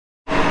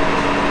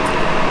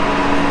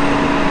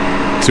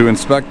To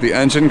inspect the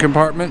engine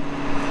compartment,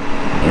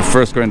 we're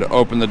first going to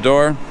open the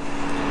door,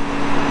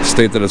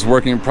 state that it's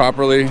working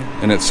properly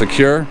and it's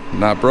secure,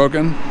 not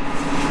broken.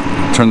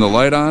 Turn the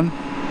light on.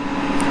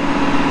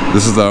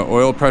 This is the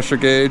oil pressure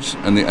gauge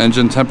and the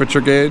engine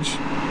temperature gauge.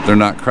 They're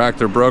not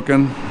cracked or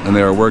broken, and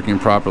they are working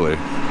properly.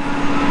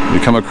 We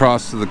come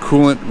across to the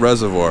coolant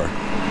reservoir.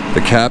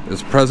 The cap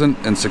is present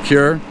and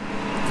secure,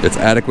 it's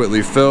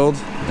adequately filled,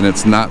 and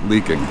it's not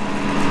leaking.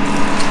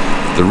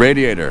 The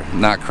radiator,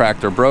 not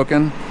cracked or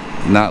broken,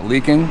 not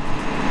leaking.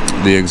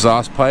 The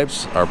exhaust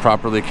pipes are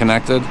properly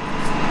connected,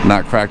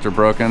 not cracked or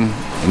broken,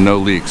 and no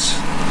leaks.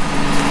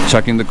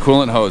 Checking the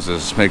coolant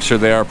hoses, make sure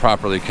they are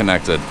properly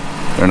connected.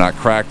 They're not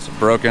cracked,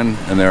 broken,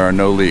 and there are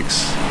no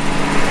leaks.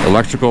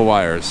 Electrical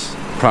wires,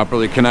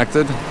 properly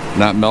connected,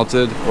 not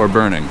melted or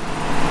burning.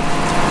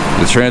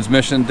 The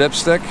transmission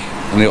dipstick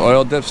and the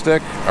oil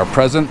dipstick are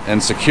present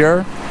and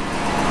secure.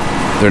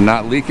 They're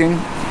not leaking,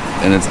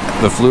 and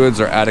the fluids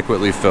are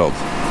adequately filled.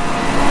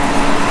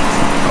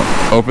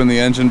 Open the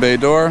engine bay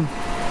door,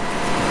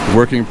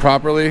 working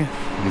properly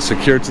and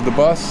secure to the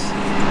bus.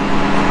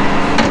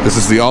 This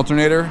is the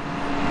alternator,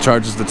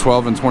 charges the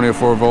 12 and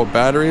 24 volt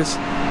batteries.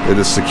 It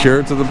is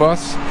secure to the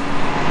bus.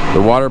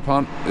 The water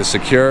pump is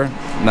secure,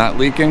 not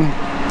leaking,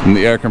 and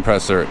the air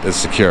compressor is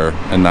secure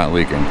and not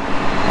leaking.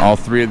 All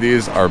three of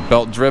these are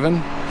belt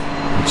driven.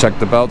 Check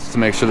the belts to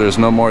make sure there's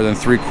no more than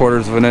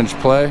 3/4 of an inch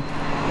play,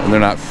 and they're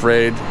not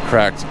frayed,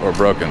 cracked, or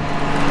broken.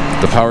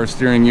 The power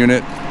steering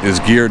unit is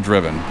gear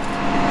driven.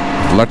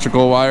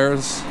 Electrical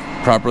wires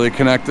properly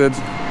connected,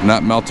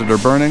 not melted or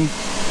burning,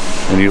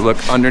 and you look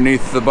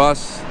underneath the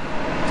bus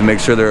to make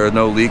sure there are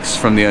no leaks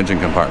from the engine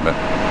compartment.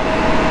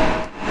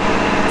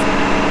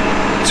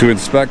 To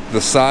inspect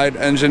the side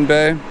engine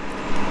bay,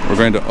 we're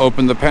going to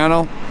open the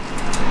panel,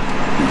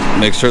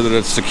 make sure that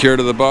it's secure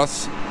to the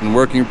bus and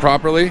working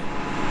properly.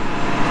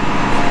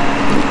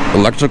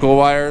 Electrical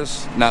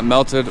wires not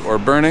melted or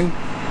burning.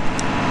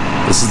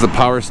 This is the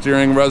power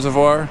steering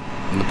reservoir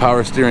and the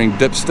power steering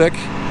dipstick.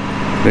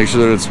 Make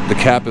sure that the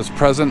cap is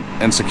present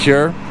and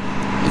secure,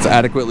 it's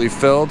adequately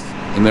filled,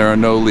 and there are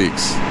no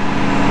leaks.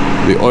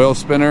 The oil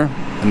spinner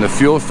and the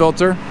fuel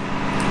filter,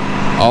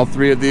 all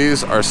three of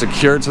these are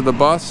secured to the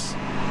bus.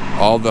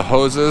 All the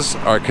hoses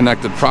are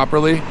connected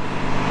properly,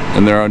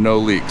 and there are no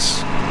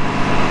leaks.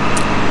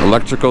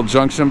 Electrical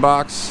junction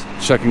box,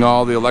 checking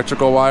all the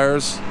electrical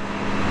wires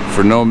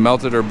for no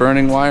melted or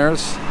burning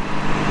wires.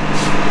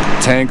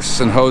 Tanks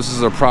and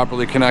hoses are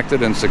properly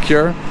connected and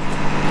secure.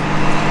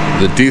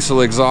 The diesel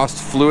exhaust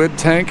fluid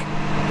tank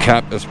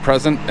cap is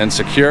present and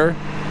secure.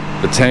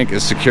 The tank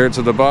is secured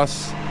to the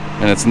bus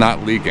and it's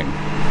not leaking.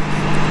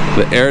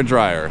 The air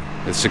dryer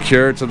is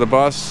secured to the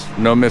bus,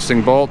 no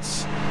missing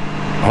bolts.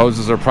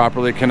 Hoses are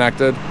properly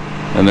connected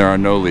and there are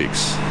no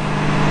leaks.